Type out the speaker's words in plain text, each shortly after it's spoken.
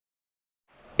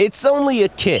It's only a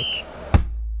kick,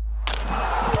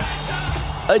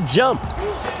 a jump,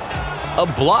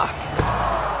 a block.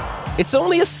 It's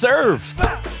only a serve.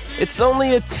 It's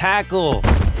only a tackle,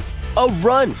 a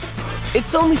run.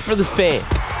 It's only for the fans.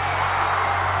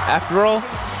 After all,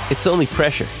 it's only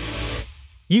pressure.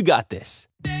 You got this.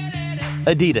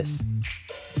 Adidas.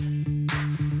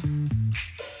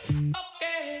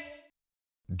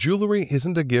 Jewelry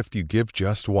isn't a gift you give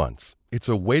just once. It's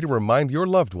a way to remind your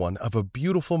loved one of a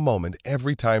beautiful moment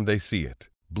every time they see it.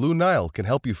 Blue Nile can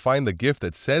help you find the gift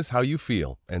that says how you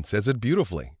feel and says it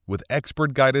beautifully, with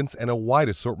expert guidance and a wide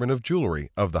assortment of jewelry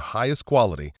of the highest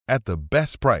quality at the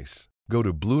best price. Go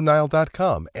to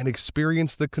BlueNile.com and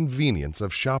experience the convenience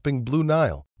of shopping Blue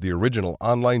Nile, the original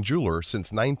online jeweler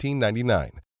since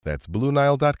 1999. That's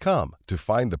BlueNile.com to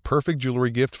find the perfect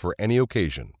jewelry gift for any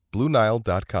occasion.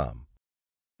 BlueNile.com.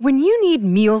 When you need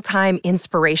mealtime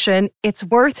inspiration, it's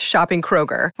worth shopping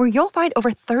Kroger, where you'll find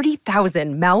over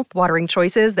 30,000 mouth-watering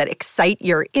choices that excite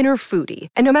your inner foodie.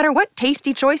 And no matter what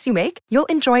tasty choice you make, you'll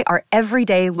enjoy our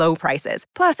everyday low prices,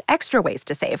 plus extra ways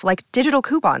to save, like digital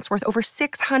coupons worth over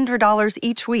 $600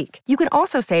 each week. You can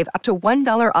also save up to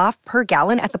 $1 off per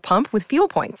gallon at the pump with fuel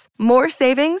points. More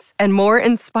savings and more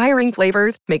inspiring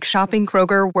flavors make shopping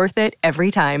Kroger worth it every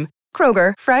time.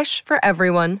 Kroger, fresh for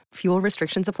everyone. Fuel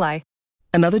restrictions apply.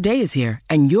 Another day is here,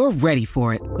 and you're ready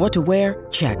for it. What to wear?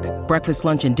 Check. Breakfast,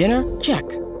 lunch, and dinner? Check.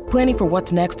 Planning for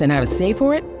what's next and how to save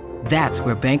for it? That's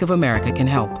where Bank of America can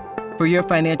help. For your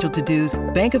financial to-dos,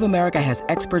 Bank of America has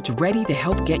experts ready to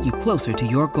help get you closer to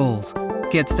your goals.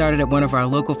 Get started at one of our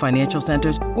local financial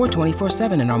centers or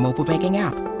 24/7 in our mobile banking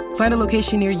app. Find a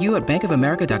location near you at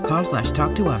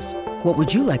bankofamerica.com/talktous. What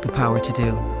would you like the power to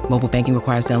do? Mobile banking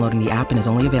requires downloading the app and is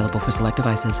only available for select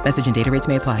devices. Message and data rates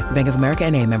may apply. Bank of America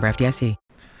NA, member FDIC.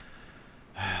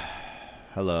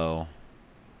 Hello.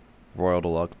 Royal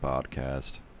Deluxe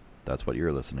Podcast. That's what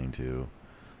you're listening to.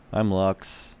 I'm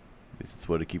Lux. At least it's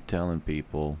what I keep telling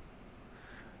people.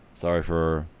 Sorry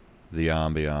for the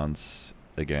ambiance.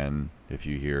 Again, if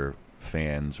you hear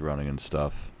fans running and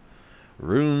stuff.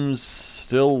 Room's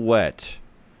still wet.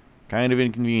 Kind of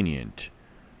inconvenient.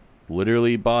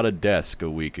 Literally bought a desk a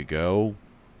week ago.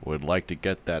 Would like to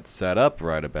get that set up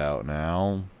right about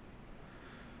now.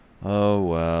 Oh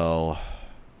well.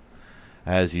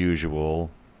 As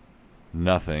usual,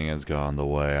 nothing has gone the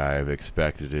way I've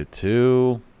expected it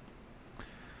to.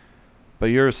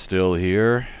 But you're still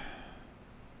here.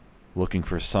 Looking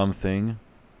for something.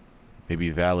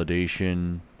 Maybe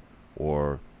validation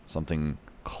or something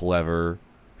clever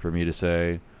for me to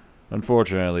say.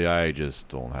 Unfortunately, I just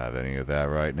don't have any of that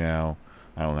right now.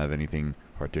 I don't have anything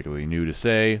particularly new to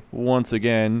say, once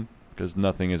again, because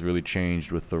nothing has really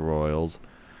changed with the Royals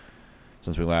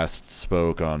since we last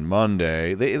spoke on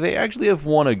Monday. They actually have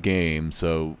won a game,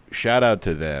 so shout out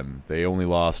to them. They only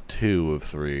lost 2 of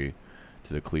 3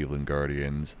 to the Cleveland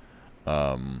Guardians.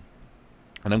 And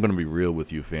I'm going to be real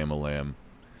with you, Famalam.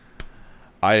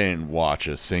 I didn't watch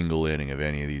a single inning of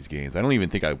any of these games. I don't even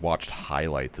think I watched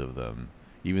highlights of them.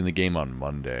 Even the game on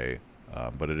Monday.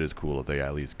 But it is cool that they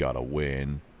at least got a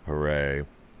win. Hooray.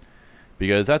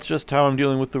 Because that's just how I'm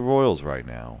dealing with the Royals right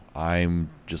now. I'm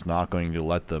just not going to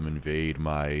let them invade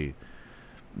my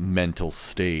mental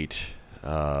state.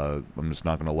 I'm just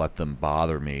not going to let them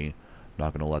bother me. I'm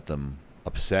not going to let them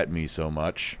upset me so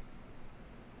much.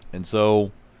 And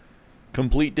so,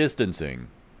 complete distancing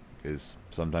is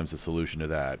sometimes the solution to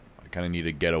that. I kind of need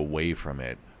to get away from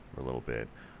it for a little bit.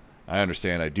 I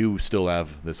understand I do still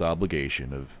have this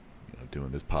obligation of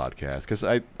doing this podcast because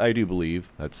I do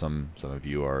believe that some of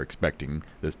you are expecting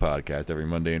this podcast every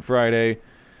Monday and Friday,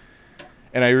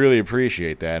 and I really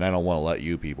appreciate that, and I don't want to let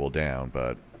you people down,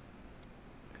 but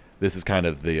this is kind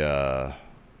of the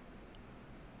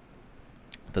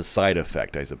side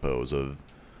effect, I suppose, of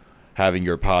having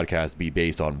your podcast be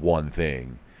based on one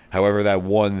thing. However that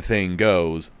one thing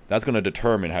goes, that's going to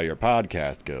determine how your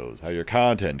podcast goes, how your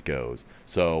content goes.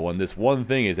 So when this one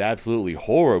thing is absolutely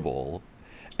horrible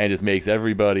and just makes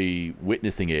everybody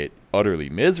witnessing it utterly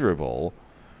miserable,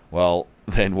 well,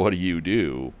 then what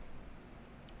do?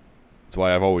 That's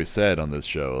why I've always said on this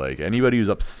show, like, anybody who's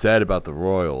upset about the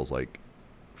Royals, like,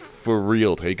 for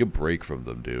real, take a break from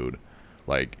them, dude.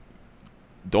 Like,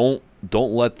 don't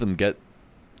let them get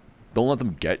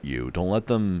you. Don't let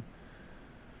them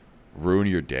ruin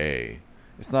your day.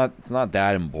 It's not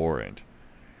that important.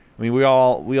 I mean, we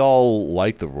all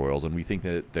like the Royals, and we think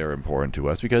that they're important to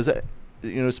us because,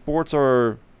 sports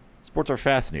are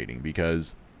fascinating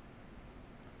because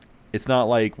it's not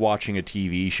like watching a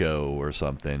TV show or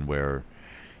something where,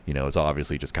 it's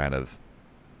obviously just kind of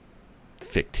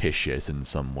fictitious in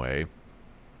some way.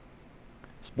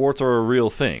 sports are a real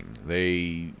thing.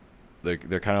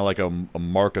 They're kind of like a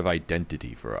mark of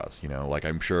identity for us, you know. Like,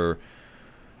 I'm sure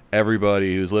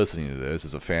everybody who's listening to this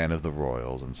is a fan of the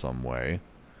Royals in some way,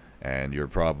 and you're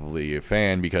probably a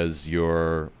fan because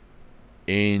you're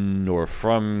in or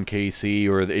from KC,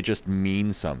 or it just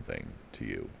means something to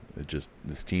you.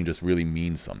 This team just really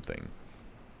means something.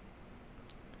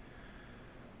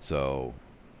 So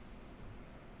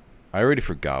I already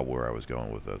forgot where I was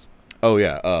going with this. Oh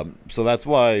yeah, so that's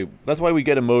why we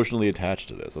get emotionally attached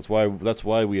to this. That's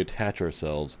why we attach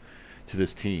ourselves to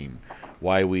this team.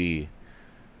 Why we,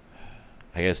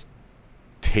 I guess,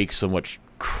 take so much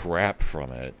crap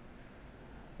from it,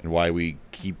 and why we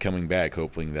keep coming back,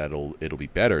 hoping that it'll be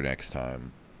better next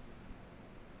time.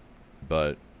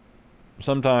 But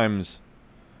sometimes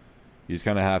you just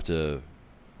kind of have to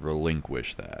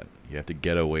relinquish that. You have to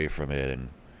get away from it and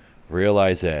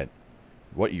realize that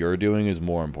what you're doing is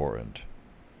more important.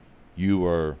 You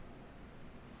are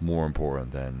more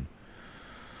important than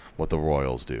what the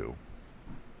Royals do.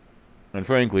 And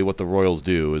frankly, what the Royals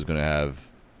do is going to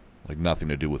have like nothing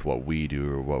to do with what we do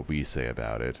or what we say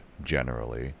about it,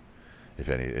 generally. If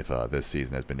this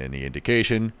season has been any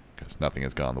indication, because nothing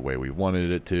has gone the way we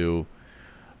wanted it to.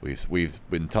 We've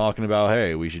been talking about,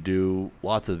 hey, we should do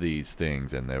lots of these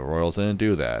things, and the Royals didn't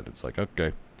do that. It's like,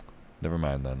 okay, never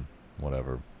mind then.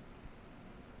 Whatever.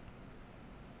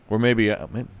 Or maybe, I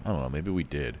don't know, maybe we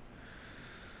did.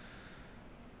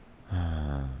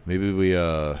 Maybe we,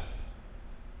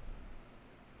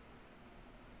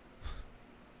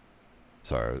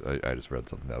 Sorry, I just read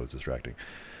something that was distracting.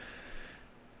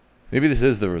 Maybe this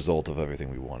is the result of everything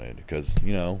we wanted, because,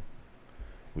 you know,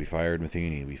 we fired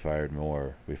Matheny, we fired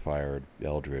Moore, we fired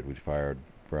Eldred, we fired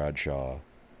Bradshaw.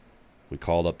 We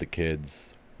called up the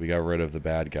kids. We got rid of the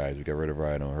bad guys. We got rid of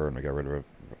Ryan O'Hearn. We got rid of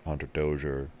Hunter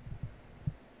Dozier.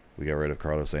 We got rid of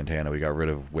Carlos Santana. We got rid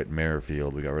of Whit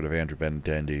Merrifield. We got rid of Andrew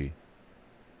Benintendi.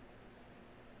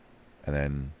 And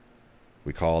then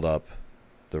we called up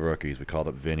the rookies. We called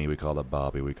up Vinny. We called up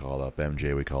Bobby. We called up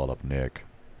MJ. We called up Nick.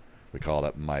 We called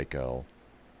up Michael.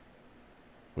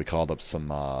 We called up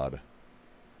Samad.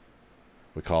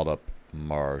 We called up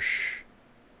Marsh.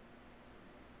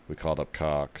 We called up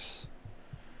Cox.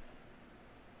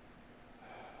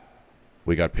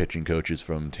 We got pitching coaches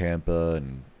from Tampa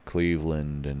and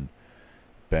Cleveland, and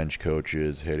bench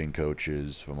coaches, hitting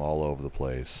coaches from all over the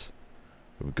place,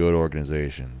 from good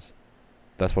organizations.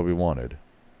 That's what we wanted.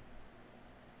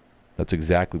 That's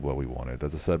exactly what we wanted.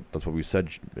 That's what we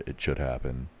said it should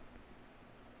happen.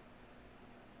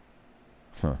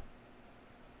 Huh.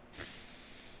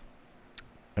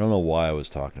 I don't know why I was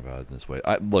talking about it in this way.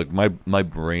 Look, my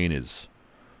brain is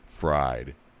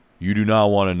fried. You do not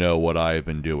want to know what I have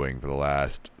been doing for the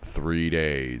last 3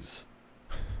 days.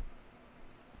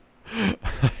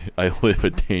 I live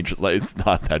a dangerous life. It's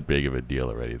not that big of a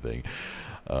deal or anything.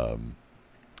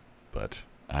 But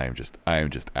I am just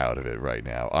out of it right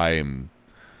now. I am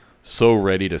so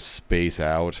ready to space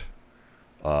out,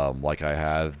 like I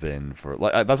have been for.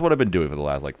 That's what I've been doing for the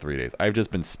last 3 days. I've just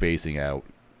been spacing out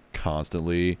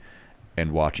constantly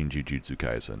and watching Jujutsu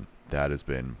Kaisen. That has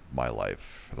been my life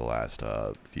for the last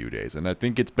few days, and I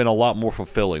think it's been a lot more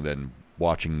fulfilling than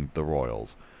watching the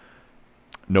Royals.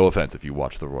 No offense if you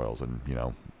watch the Royals and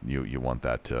you want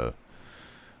that to.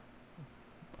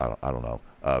 I don't know.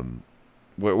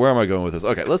 Where am I going with this?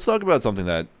 Okay, let's talk about something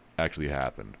that actually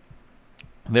happened.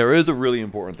 There is a really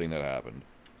important thing that happened,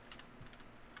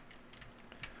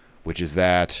 which is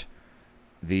that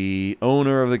the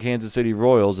owner of the Kansas City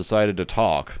Royals decided to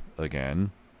talk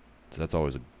again. So that's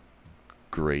always a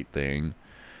great thing.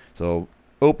 So,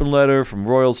 open letter from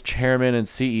Royals chairman and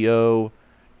CEO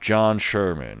John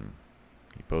Sherman.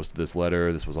 He posted this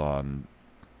letter. This was on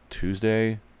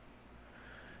Tuesday.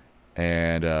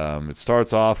 And it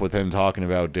starts off with him talking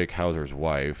about Dick Hauser's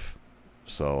wife.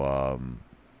 So,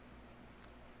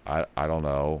 I don't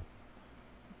know.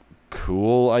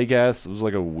 Cool, I guess. It was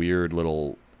like a weird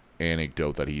little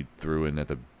anecdote that he threw in at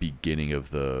the beginning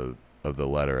of the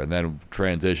letter, and then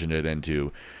transitioned it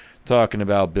into talking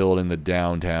about building the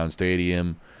downtown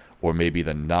stadium, or maybe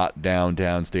the not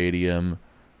downtown stadium,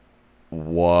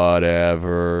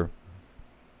 whatever.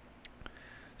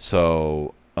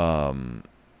 So,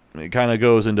 it kind of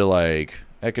goes into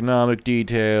economic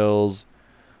details,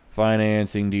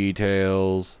 financing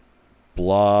details,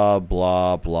 blah,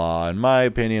 blah, blah. And my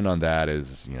opinion on that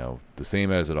is, the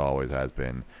same as it always has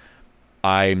been.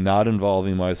 I'm not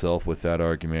involving myself with that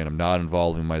argument. I'm not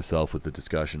involving myself with the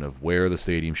discussion of where the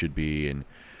stadium should be and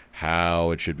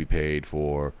how it should be paid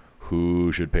for,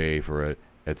 who should pay for it,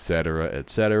 etc.,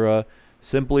 etc.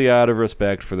 Simply out of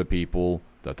respect for the people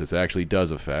that this actually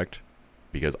does affect,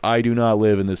 because I do not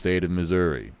live in the state of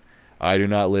Missouri. I do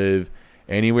not live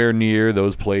anywhere near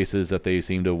those places that they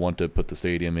seem to want to put the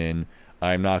stadium in.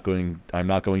 I'm not going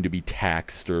to be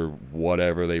taxed or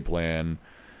whatever they plan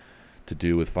to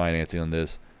do with financing on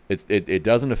this. It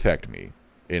doesn't affect me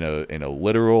in a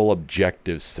literal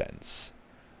objective sense.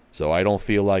 So I don't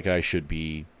feel like I should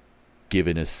be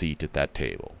given a seat at that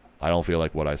table. I don't feel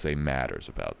like what I say matters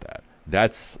about that.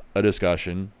 That's a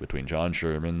discussion between John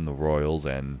Sherman, the Royals,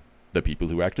 and the people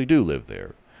who actually do live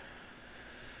there.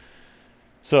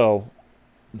 So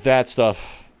that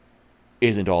stuff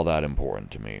isn't all that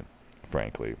important to me,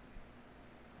 frankly.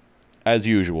 As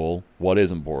usual, what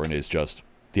is important is just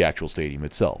the actual stadium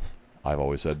itself. I've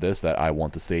always said this, that I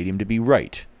want the stadium to be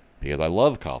right, because I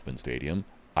love Kauffman Stadium.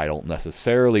 I don't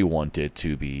necessarily want it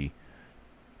to be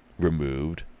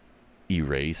removed,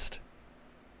 erased,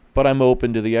 but I'm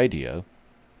open to the idea,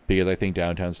 because I think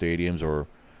downtown stadiums or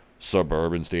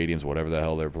suburban stadiums, whatever the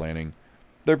hell they're planning,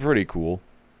 they're pretty cool.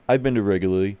 I've been to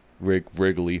Wrigley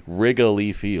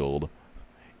Field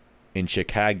in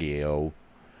Chicago.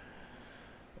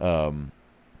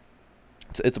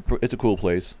 It's a cool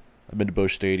place. I've been to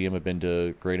Busch Stadium. I've been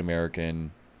to Great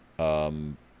American,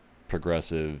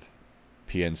 Progressive,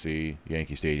 PNC,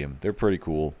 Yankee Stadium. They're pretty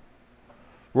cool.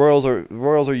 Royals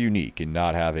are unique in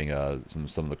not having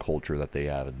some of the culture that they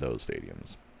have in those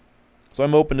stadiums. So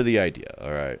I'm open to the idea.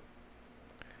 All right.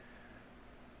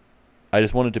 I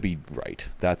just want it to be right.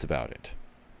 That's about it.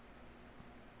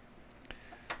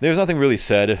 There's nothing really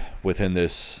said within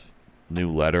this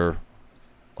new letter.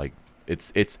 Like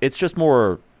it's just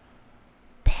more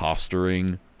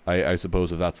posturing, I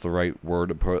suppose, if that's the right word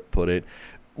to put it.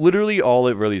 Literally all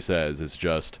it really says is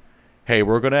just, hey,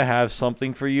 we're going to have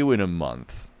something for you in a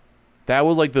month. That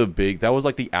was like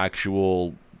the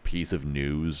actual piece of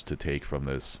news to take from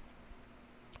this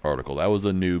article. That was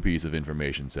a new piece of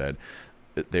information said.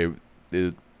 Hang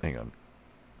on.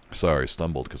 Sorry,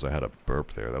 stumbled because I had a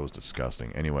burp there. That was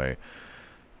disgusting. Anyway,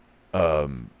 the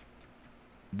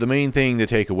main thing to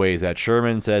take away is that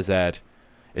Sherman says that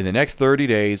in the next 30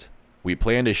 days, we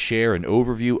plan to share an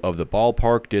overview of the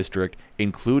ballpark district,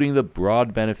 including the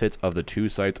broad benefits of the two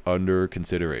sites under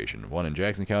consideration, one in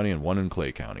Jackson County and one in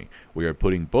Clay County. We are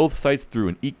putting both sites through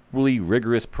an equally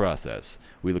rigorous process.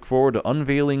 We look forward to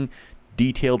unveiling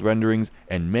detailed renderings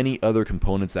and many other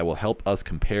components that will help us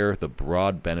compare the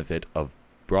broad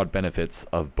benefits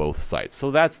of both sites. So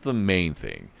that's the main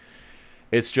thing.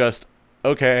 It's just,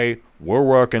 okay, we're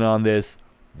working on this.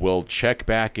 We'll check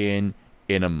back in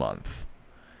a month.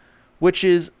 Which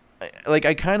is, like,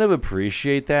 I kind of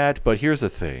appreciate that, but here's the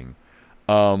thing.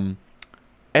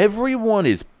 Everyone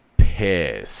is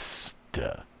pissed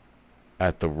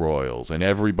at the Royals, and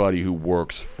everybody who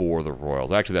works for the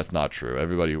Royals. Actually, that's not true.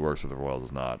 Everybody who works for the Royals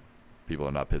is not. People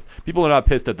are not pissed. People are not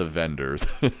pissed at the vendors.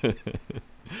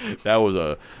 That was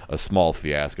a small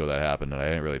fiasco that happened, and I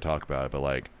didn't really talk about it, but,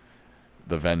 like,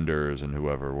 the vendors and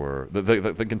whoever were...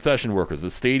 The concession workers,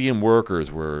 the stadium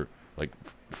workers were, like,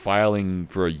 filing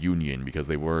for a union because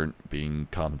they weren't being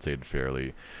compensated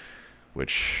fairly,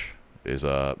 which is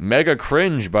a mega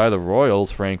cringe by the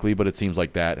Royals, frankly, but it seems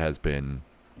like that has been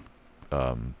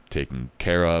taken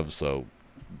care of, so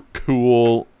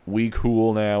cool. We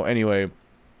cool now. Anyway,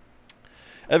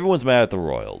 everyone's mad at the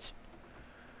Royals.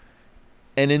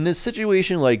 And in this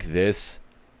situation like this,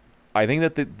 I think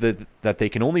that they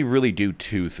can only really do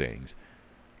two things.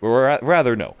 Or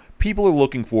rather, no. People are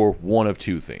looking for one of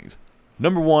two things.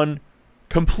 Number one,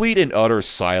 complete and utter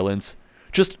silence.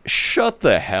 Just shut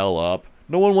the hell up.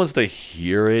 No one wants to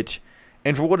hear it.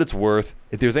 And for what it's worth,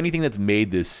 if there's anything that's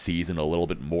made this season a little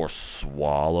bit more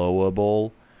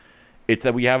swallowable, it's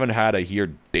that we haven't had to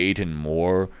hear Dayton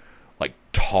Moore, like,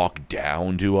 talk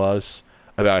down to us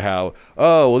about how,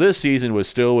 oh, well, this season was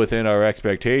still within our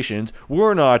expectations.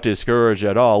 We're not discouraged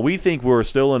at all. We think we're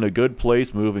still in a good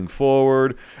place moving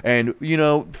forward. And, you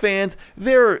know, fans,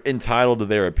 they're entitled to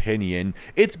their opinion.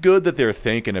 It's good that they're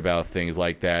thinking about things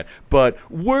like that. But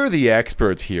we're the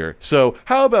experts here. So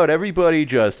how about everybody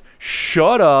just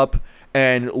shut up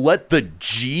and let the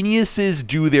geniuses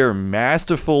do their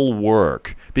masterful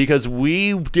work? Because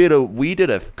we did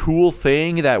a cool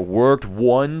thing that worked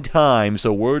one time,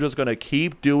 so we're just going to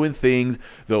keep doing things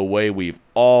the way we've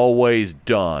always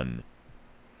done.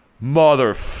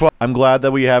 Motherfucker. I'm glad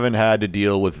that we haven't had to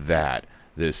deal with that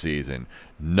this season.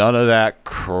 None of that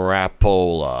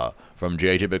crapola from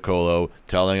JJ Picollo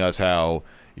telling us how,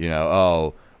 you know,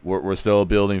 oh, we're still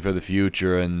building for the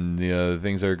future and, you know,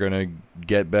 things are going to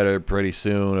get better pretty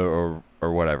soon or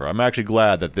whatever. I'm actually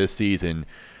glad that this season,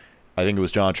 I think it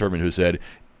was John Sherman who said,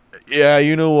 yeah,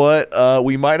 you know what?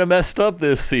 We might have messed up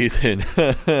this season.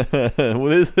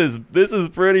 This is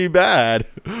pretty bad.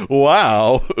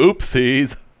 Wow.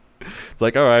 Oopsies. It's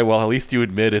like, all right, well, at least you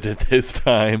admitted it this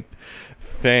time.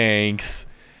 Thanks.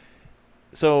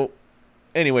 So,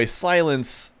 anyway,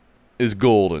 silence is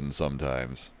golden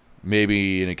sometimes.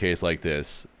 Maybe in a case like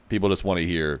this, people just want to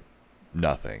hear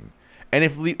nothing. And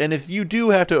if you do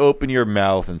have to open your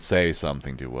mouth and say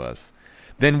something to us,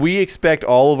 then we expect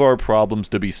all of our problems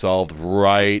to be solved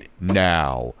right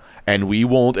now, and we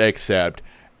won't accept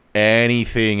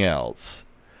anything else.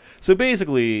 So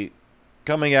basically,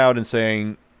 coming out and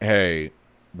saying, hey,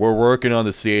 we're working on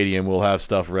the stadium, we'll have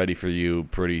stuff ready for you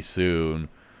pretty soon,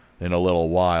 in a little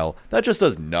while, that just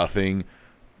does nothing.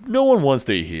 No one wants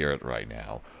to hear it right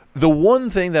now. The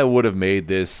one thing that would have made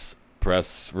this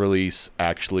press release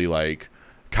actually, like,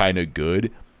 kind of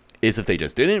good is if they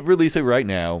just didn't release it right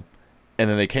now, and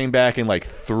then they came back in, like,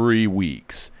 3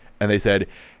 weeks, and they said,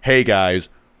 hey, guys,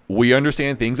 we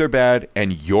understand things are bad,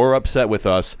 and you're upset with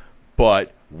us,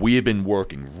 but we have been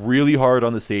working really hard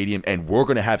on the stadium, and we're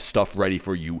going to have stuff ready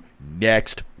for you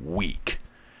next week.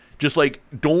 Just, like,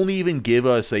 don't even give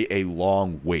us a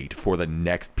long wait for the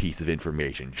next piece of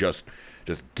information. Just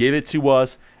give it to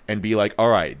us and be like, all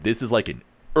right, this is like an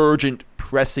urgent,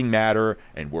 pressing matter,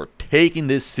 and we're taking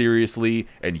this seriously,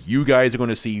 and you guys are going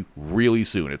to see really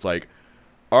soon. It's like,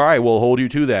 all right, we'll hold you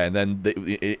to that. And then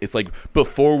it's like,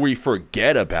 before we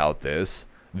forget about this,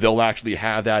 they'll actually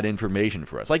have that information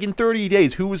for us. Like, in 30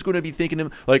 days, who is going to be thinking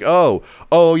of, like,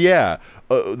 oh yeah,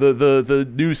 the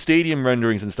new stadium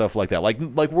renderings and stuff like that. Like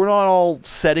we're not all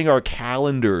setting our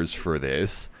calendars for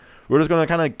this. We're just going to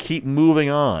kind of keep moving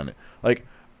on. Like,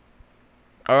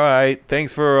 all right,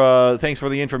 thanks for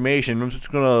the information. I'm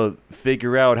just going to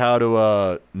figure out how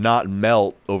to not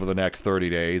melt over the next 30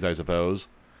 days, I suppose.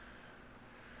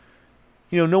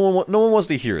 You know, no one wants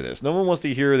to hear this. No one wants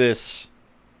to hear this.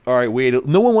 All right,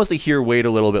 no one wants to hear wait a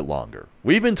little bit longer.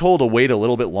 We've been told to wait a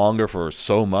little bit longer for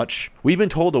so much. We've been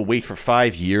told to wait for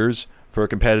 5 years for a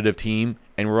competitive team,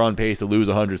 and we're on pace to lose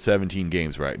 117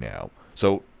 games right now.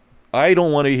 So I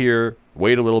don't want to hear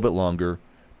wait a little bit longer.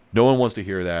 No one wants to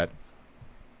hear that.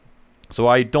 So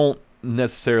I don't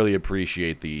necessarily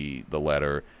appreciate the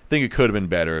letter. I think it could have been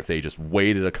better if they just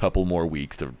waited a couple more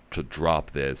weeks to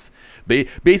drop this. They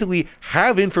basically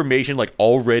have information like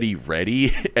already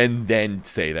ready and then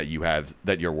say that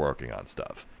you're working on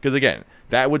stuff. Because again,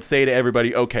 that would say to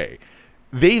everybody, okay,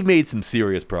 they've made some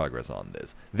serious progress on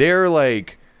this. They're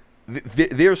like,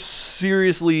 they're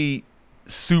seriously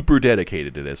super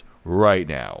dedicated to this right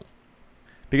now.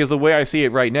 Because the way I see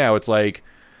it right now, it's like,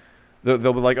 they'll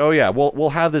be like, oh yeah,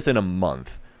 we'll have this in a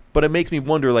month. But it makes me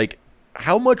wonder, like,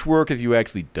 how much work have you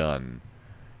actually done?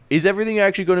 Is everything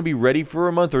actually going to be ready for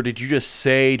a month, or did you just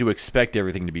say to expect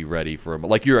everything to be ready for a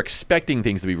month? Like, you're expecting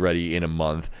things to be ready in a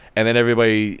month, and then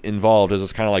everybody involved is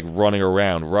just kind of like running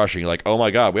around, rushing, like, oh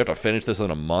my god, we have to finish this in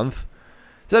a month?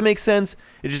 Does that make sense?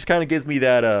 It just kind of gives me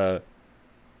that,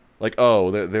 like,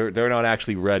 oh, they're not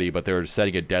actually ready, but they're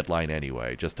setting a deadline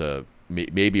anyway, just to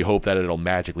maybe hope that it'll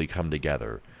magically come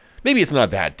together. Maybe it's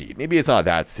not that deep. Maybe it's not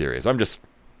that serious. I'm just,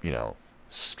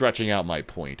 stretching out my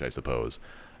point, I suppose,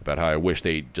 about how I wish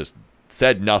they just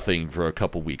said nothing for a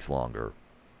couple weeks longer.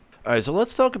 All right, so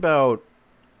let's talk about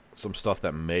some stuff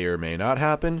that may or may not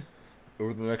happen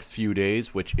over the next few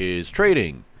days, which is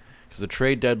trading, because the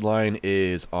trade deadline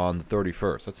is on the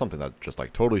 31st. That's something that just,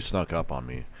 like, totally snuck up on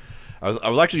me. I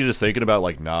was actually just thinking about,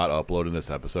 like, not uploading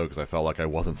this episode because I felt like I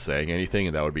wasn't saying anything,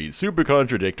 and that would be super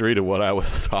contradictory to what I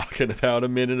was talking about a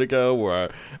minute ago,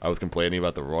 where I was complaining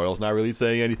about the Royals not really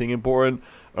saying anything important.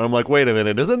 And I'm like, wait a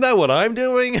minute, isn't that what I'm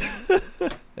doing?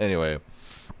 Anyway,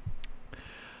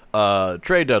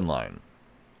 trade deadline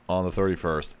on the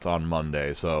 31st. It's on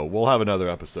Monday, so we'll have another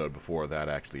episode before that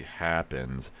actually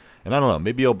happens. And I don't know,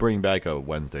 maybe I'll bring back a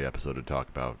Wednesday episode to talk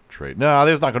about trade. No,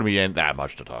 there's not going to be that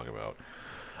much to talk about.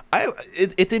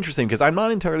 It's interesting because I'm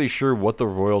not entirely sure what the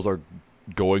Royals are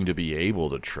going to be able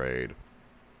to trade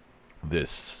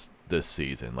this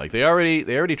season. Like, they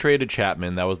already traded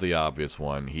Chapman. That was the obvious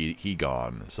one. He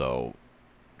gone. So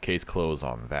case closed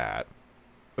on that.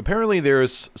 Apparently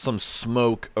there's some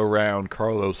smoke around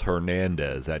Carlos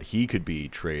Hernandez that he could be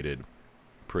traded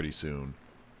pretty soon.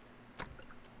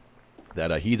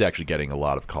 That he's actually getting a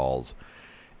lot of calls.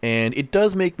 And it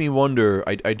does make me wonder.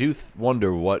 I do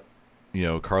wonder what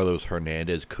Carlos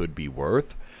Hernandez could be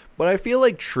worth, but I feel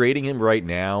like trading him right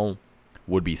now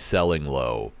would be selling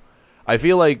low. I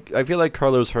feel like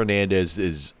Carlos Hernandez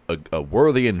is a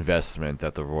worthy investment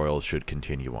that the Royals should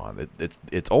continue on.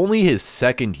 It's only his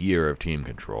second year of team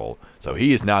control, so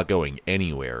he is not going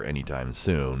anywhere anytime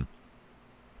soon.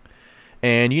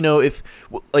 And, if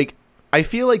like, I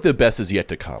feel like the best is yet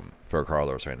to come for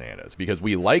Carlos Hernandez because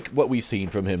we like what we've seen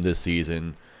from him this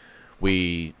season.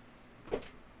 We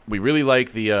really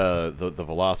like the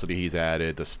velocity he's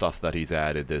added, the stuff that he's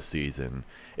added this season.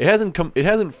 It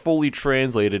hasn't fully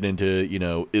translated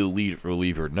into, elite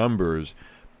reliever numbers,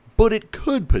 but it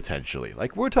could potentially.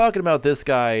 Like, we're talking about this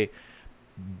guy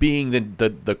being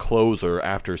the closer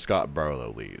after Scott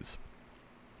Barlow leaves.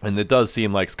 And it does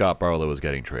seem like Scott Barlow is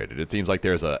getting traded. It seems like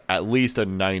there's at least a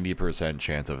 90%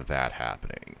 chance of that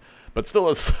happening. But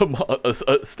still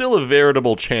still a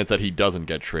veritable chance that he doesn't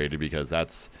get traded because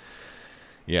that's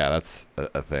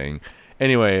a thing.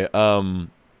 Anyway, I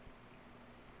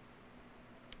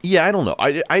don't know.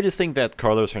 I just think that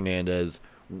Carlos Hernandez,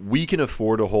 we can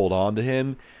afford to hold on to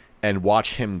him and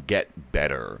watch him get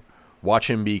better. Watch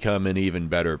him become an even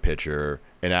better pitcher,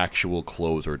 an actual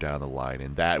closer down the line,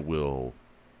 and that will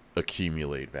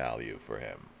accumulate value for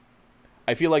him.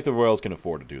 I feel like the Royals can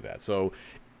afford to do that. So,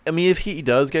 I mean, if he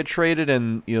does get traded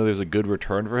and, there's a good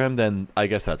return for him, then I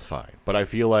guess that's fine. But I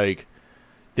feel like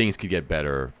things could get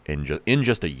better in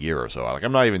just a year or so. Like,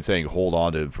 I'm not even saying hold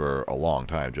on to him for a long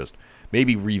time. Just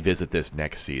maybe revisit this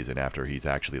next season after he's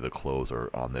actually the closer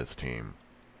on this team.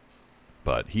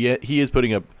 But he is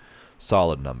putting up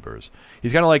solid numbers.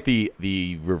 He's kind of like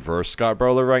the reverse Scott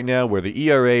Barlow right now, where the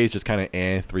ERA is just kind of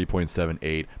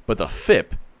 3.78, but the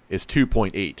FIP is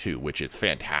 2.82, which is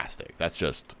fantastic. That's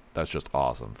just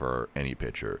awesome for any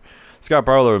pitcher. Scott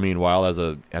Barlow, meanwhile, has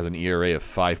an ERA of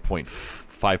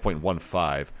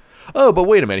 5.15. Oh, but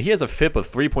wait a minute, he has a FIP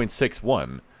of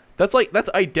 3.61. That's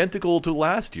identical to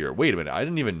last year. Wait a minute, I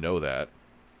didn't even know that.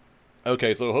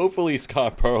 Okay, so hopefully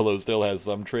Scott Barlow still has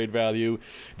some trade value.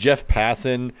 Jeff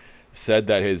Passan said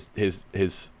that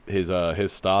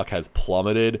his stock has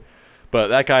plummeted, but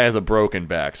that guy has a broken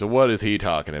back. So what is he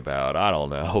talking about? I don't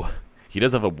know. He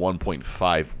does have a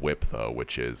 1.5 whip though,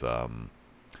 which is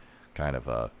kind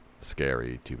of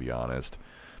scary to be honest.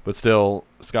 But still,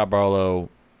 Scott Barlow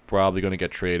probably going to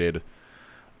get traded.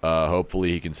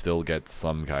 Hopefully he can still get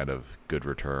some kind of good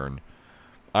return.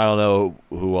 I don't know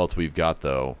who else we've got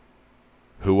though.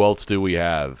 Who else do we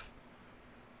have?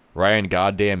 Ryan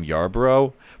goddamn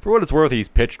Yarbrough? For what it's worth, he's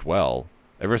pitched well.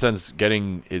 Ever since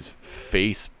getting his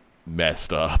face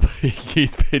messed up,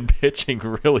 he's been pitching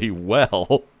really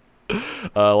well.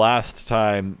 Last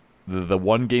time, the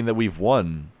one game that we've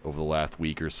won over the last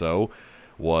week or so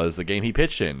was a game he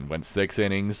pitched in. Went 6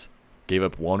 innings, gave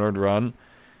up 1 earned run.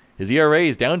 His ERA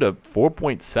is down to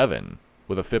 4.7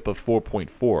 with a FIP of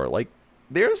 4.4. Like,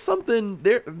 there's something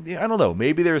there. I don't know.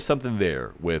 Maybe there's something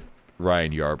there with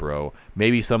Ryan Yarbrough.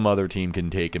 Maybe some other team can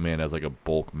take him in as like a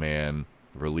bulk man,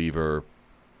 reliever,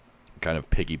 kind of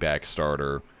piggyback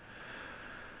starter.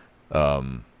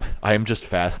 I am just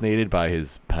fascinated by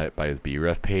his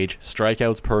BREF page.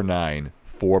 Strikeouts per 9,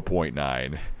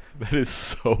 4.9. That is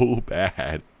so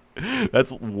bad.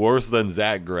 That's worse than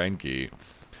Zach Greinke.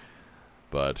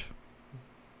 But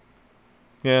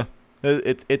yeah,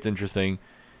 it's interesting.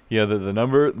 Yeah, the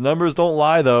numbers don't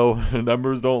lie though.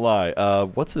 Numbers don't lie.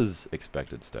 What's his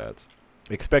expected stats?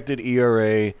 Expected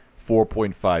ERA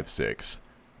 4.56.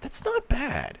 That's not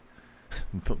bad.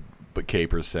 But K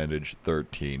percentage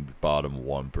 13, bottom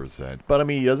 1%. But I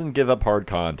mean, he doesn't give up hard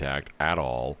contact at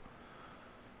all.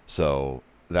 So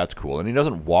that's cool. And he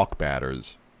doesn't walk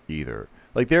batters either.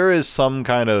 Like, there is some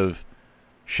kind of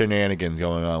shenanigans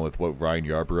going on with what Ryan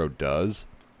Yarbrough does.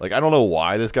 Like, I don't know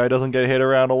why this guy doesn't get hit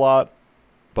around a lot,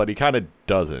 but he kind of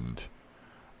doesn't.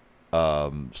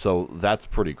 So that's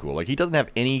pretty cool. Like, he doesn't have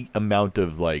any amount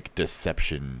of, like,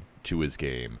 deception to his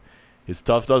game. His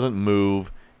stuff doesn't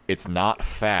move. It's not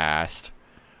fast,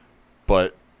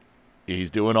 but he's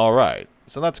doing all right.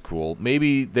 So that's cool.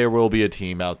 Maybe there will be a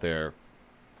team out there.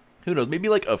 Who knows? Maybe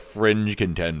like a fringe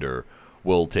contender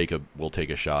will take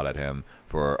a shot at him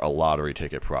for a lottery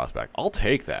ticket prospect. I'll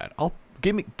take that.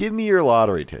 Give me your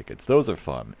lottery tickets. Those are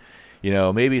fun. You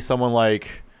know, maybe someone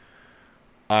like,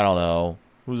 I don't know,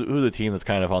 who's the team that's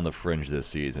kind of on the fringe this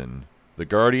season? The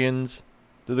Guardians?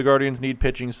 Do the Guardians need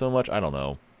pitching so much? I don't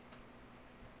know.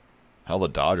 Hell, the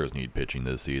Dodgers need pitching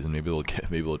this season. Maybe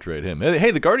they'll trade him. Hey,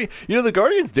 the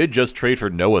Guardians did just trade for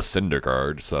Noah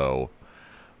Syndergaard, so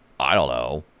I don't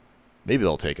know. Maybe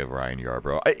they'll take a Ryan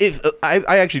Yarbrough.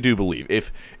 I actually do believe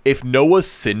if Noah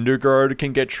Syndergaard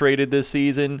can get traded this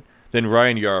season, then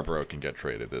Ryan Yarbrough can get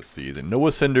traded this season.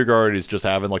 Noah Syndergaard is just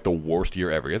having like the worst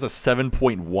year ever. He has a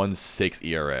 7.16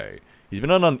 ERA. He's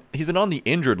been on the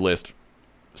injured list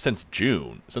since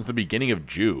the beginning of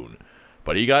June.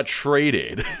 But he got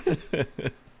traded.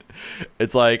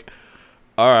 It's like,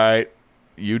 all right,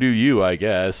 you do you, I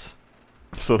guess.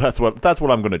 So that's what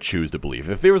I'm going to choose to believe.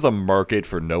 If there was a market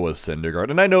for Noah Syndergaard,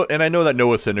 and I know that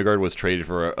Noah Syndergaard was traded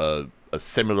for a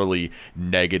similarly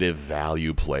negative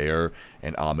value player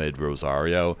in Ahmed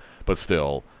Rosario, but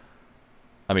still,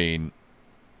 I mean,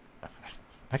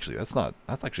 actually that's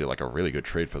actually like a really good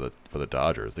trade for the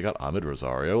Dodgers. They got Ahmed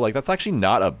Rosario. Like, that's actually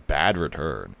not a bad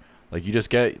return. Like, you just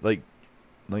get like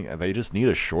they just need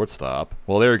a shortstop.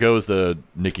 Well, there goes the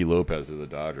Nicky Lopez of the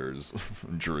Dodgers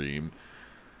dream.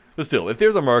 But still, if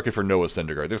there's a market for Noah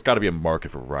Syndergaard, there's got to be a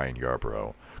market for Ryan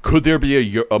Yarbrough. Could there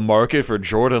be a market for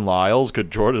Jordan Lyles? Could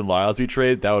Jordan Lyles be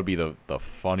traded? That would be the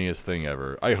funniest thing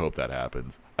ever. I hope that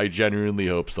happens. I genuinely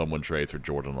hope someone trades for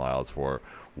Jordan Lyles for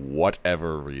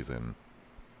whatever reason.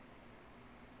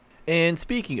 And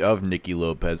speaking of Nicky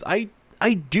Lopez, I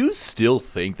do still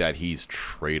think that he's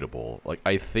tradable. Like,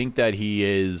 I think that he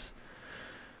is...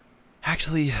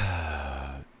 Actually,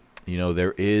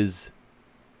 there is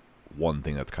one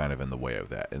thing that's kind of in the way of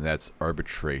that, and that's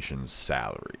arbitration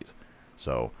salaries.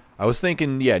 So I was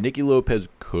thinking, Nicky Lopez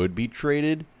could be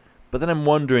traded, but then I'm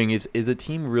wondering, is a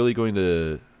team really going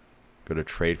to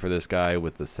trade for this guy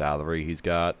with the salary he's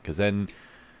got? Because then,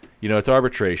 it's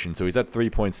arbitration, so he's at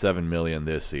 $3.7 million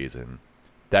this season.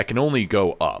 That can only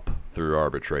go up through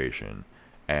arbitration.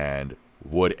 And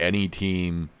would any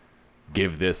team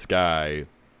give this guy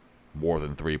more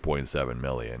than $3.7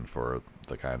 million for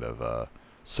the kind of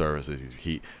services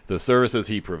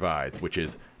he provides, which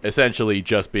is essentially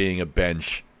just being a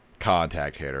bench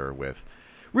contact hitter with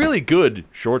really good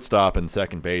shortstop and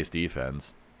second base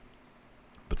defense?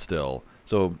 But still,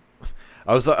 so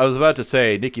I was about to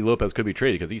say Nicky Lopez could be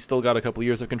traded because he's still got a couple of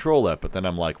years of control left, but then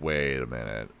I'm like, wait a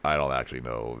minute, I don't actually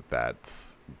know if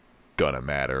that's gonna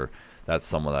matter. That's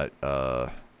someone that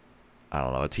I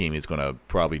don't know, a team is gonna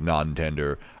probably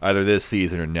non-tender either this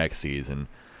season or next season.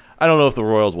 I don't know if the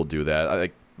Royals will do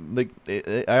that.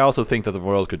 I also think that the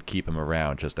Royals could keep him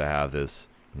around just to have this,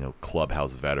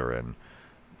 clubhouse veteran.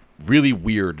 Really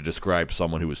weird to describe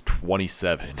someone who is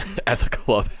 27 as a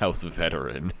clubhouse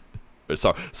veteran.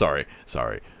 Sorry.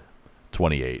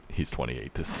 28. He's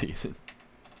 28 this season.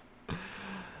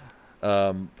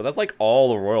 But that's like all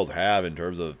the Royals have in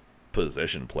terms of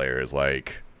position players.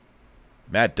 Like,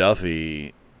 Matt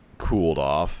Duffy cooled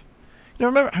off. I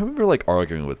remember like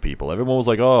arguing with people. Everyone was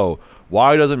like, "Oh,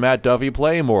 why doesn't Matt Duffy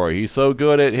play more? He's so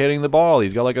good at hitting the ball.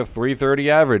 He's got like a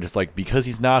 330 average." It's like, because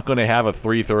he's not going to have a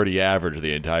 330 average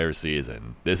the entire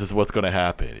season. This is what's going to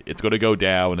happen. It's going to go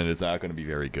down, and it's not going to be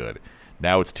very good.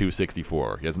 Now it's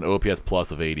 264. He has an OPS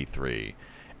plus of 83,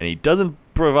 and he doesn't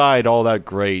provide all that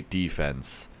great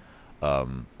defense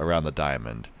around the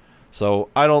diamond. So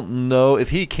I don't know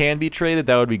if he can be traded.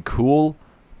 That would be cool,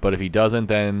 but if he doesn't,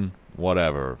 then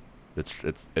whatever.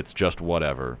 It's just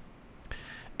whatever.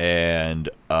 And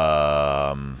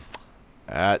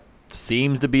that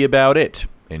seems to be about it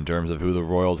in terms of who the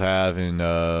Royals have in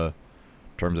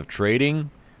terms of trading,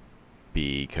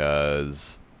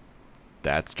 because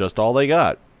that's just all they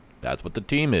got. That's what the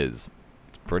team is.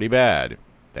 It's pretty bad.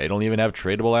 They don't even have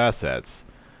tradable assets.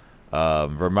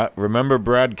 Remember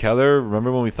Brad Keller?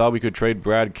 Remember when we thought we could trade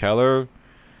Brad Keller?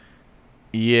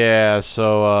 Yeah,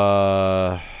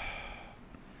 so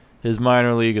his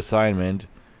minor league assignment,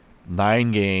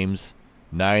 9 games,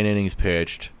 9 innings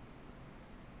pitched,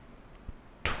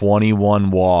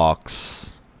 21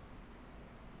 walks,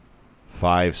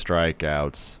 5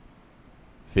 strikeouts,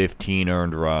 15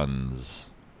 earned runs.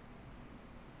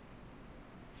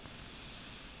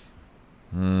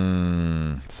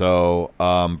 So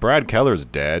Brad Keller's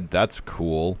dead. That's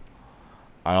cool.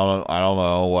 I don't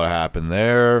know what happened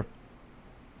there.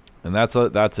 And that's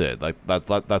it. Like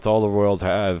that's all the Royals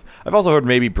have. I've also heard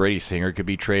maybe Brady Singer could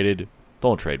be traded.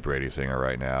 Don't trade Brady Singer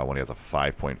right now when he has a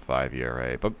 5.5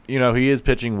 ERA. But he is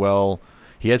pitching well.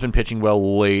 He has been pitching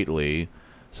well lately.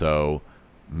 So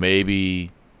maybe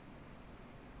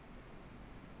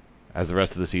as the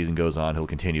rest of the season goes on, he'll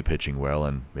continue pitching well,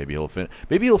 and maybe he'll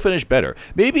finish better.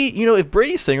 Maybe if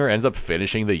Brady Singer ends up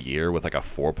finishing the year with like a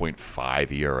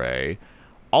 4.5 ERA,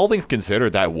 all things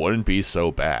considered, that wouldn't be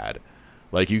so bad.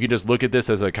 Like, you could just look at this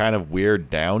as a kind of weird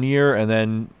down year, and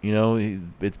then,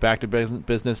 it's back to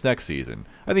business next season.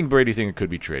 I think Brady Singer could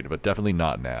be traded, but definitely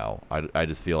not now. I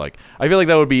just feel like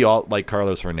that would be all like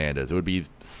Carlos Hernandez. It would be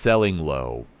selling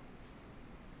low.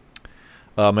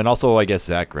 And also, I guess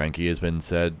Zach Greinke has been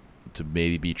said to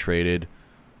maybe be traded.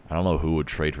 I don't know who would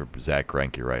trade for Zach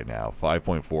Greinke right now.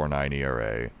 5.49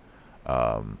 ERA.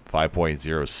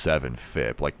 5.07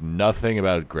 FIP. Like, nothing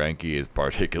about Greinke is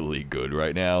particularly good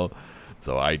right now.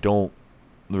 So I don't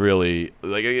really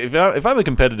like, if I'm a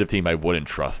competitive team, I wouldn't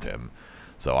trust him.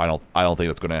 So I don't think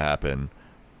that's going to happen.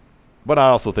 But I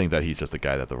also think that he's just a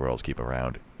guy that the Royals keep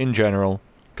around in general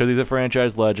because he's a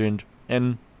franchise legend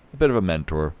and a bit of a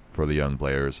mentor for the young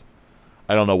players.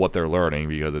 I don't know what they're learning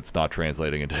because it's not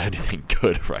translating into anything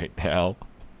good right now.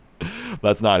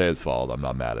 That's not his fault. I'm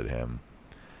not mad at him.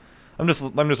 I'm just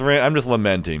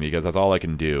lamenting because that's all I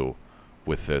can do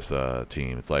with this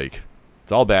team. It's like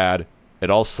it's all bad.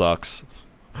 It all sucks.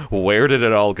 Where did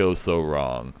it all go so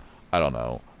wrong? I don't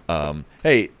know.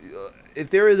 Hey, if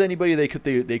there is anybody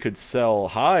they could sell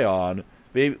high on,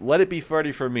 maybe let it be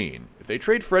Freddie Fermin. If they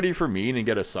trade Freddie Fermin and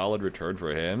get a solid return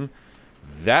for him,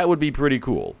 that would be pretty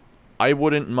cool. I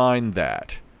wouldn't mind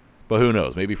that. But who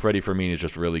knows? Maybe Freddie Fermin is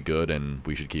just really good and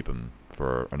we should keep him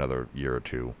for another year or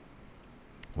two.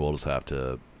 We'll just have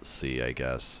to see, I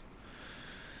guess.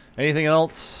 Anything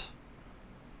else?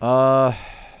 I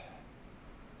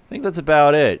think that's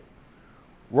about it.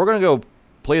 We're going to go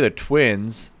play the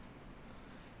Twins.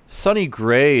 Sonny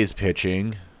Gray is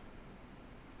pitching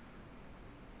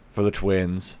for the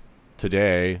Twins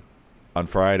today on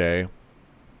Friday.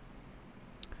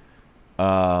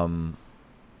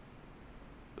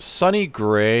 Sonny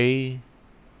Gray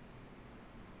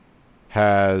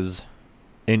has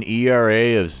an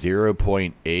ERA of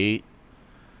 0.8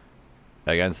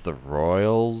 against the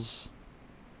Royals.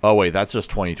 Oh, wait, that's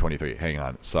just 2023. Hang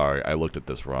on. Sorry, I looked at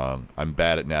this wrong. I'm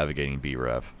bad at navigating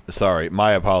BREF. Sorry,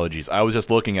 my apologies. I was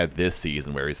just looking at this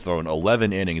season where he's thrown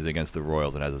 11 innings against the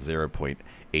Royals and has a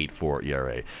 0.84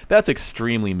 ERA. That's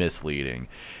extremely misleading.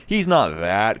 He's not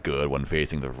that good when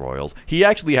facing the Royals. He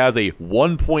actually has a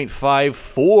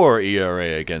 1.54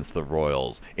 ERA against the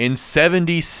Royals in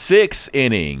 76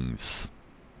 innings.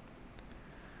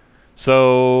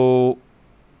 So,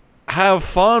 have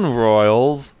fun,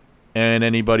 Royals. And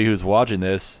anybody who's watching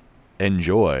this,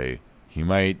 enjoy. You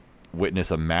might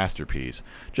witness a masterpiece.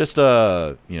 Just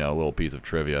a little piece of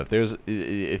trivia.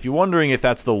 If you're wondering if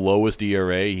that's the lowest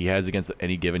ERA he has against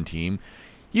any given team,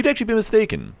 you'd actually be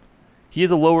mistaken. He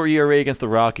has a lower ERA against the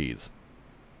Rockies.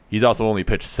 He's also only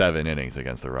pitched 7 innings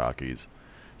against the Rockies.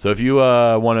 So if you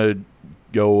want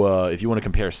to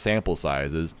compare sample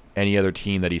sizes, any other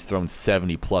team that he's thrown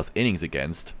 70 plus innings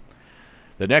against,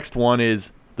 the next one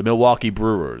is the Milwaukee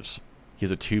Brewers. He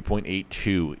has a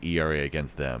 2.82 ERA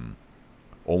against them.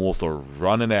 Almost a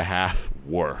run and a half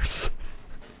worse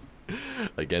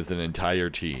against an entire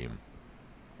team.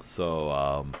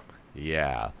 So,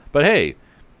 yeah. But hey,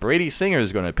 Brady Singer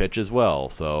is going to pitch as well,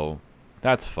 so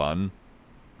that's fun.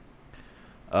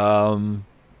 I'm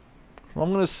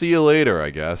going to see you later, I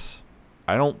guess.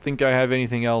 I don't think I have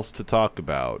anything else to talk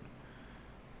about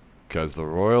because the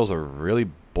Royals are really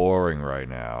boring right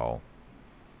now.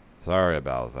 Sorry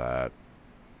about that.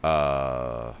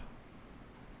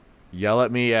 Yell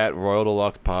at me at Royal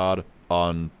Deluxe Pod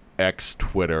on X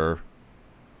Twitter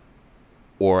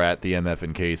or at the MF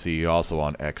and KC also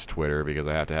on X Twitter because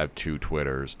I have to have 2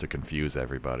 Twitters to confuse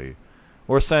everybody.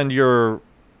 Or send your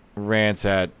rants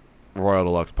at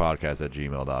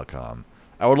royaldeluxepodcast@gmail.com.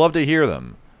 I would love to hear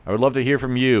them. I would love to hear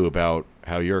from you about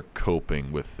how you're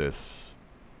coping with this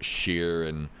sheer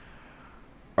and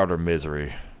utter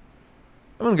misery.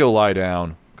 I'm going to go lie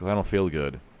down because I don't feel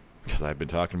good because I've been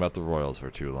talking about the Royals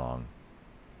for too long.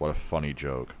 What a funny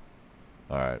joke.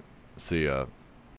 All right. See ya.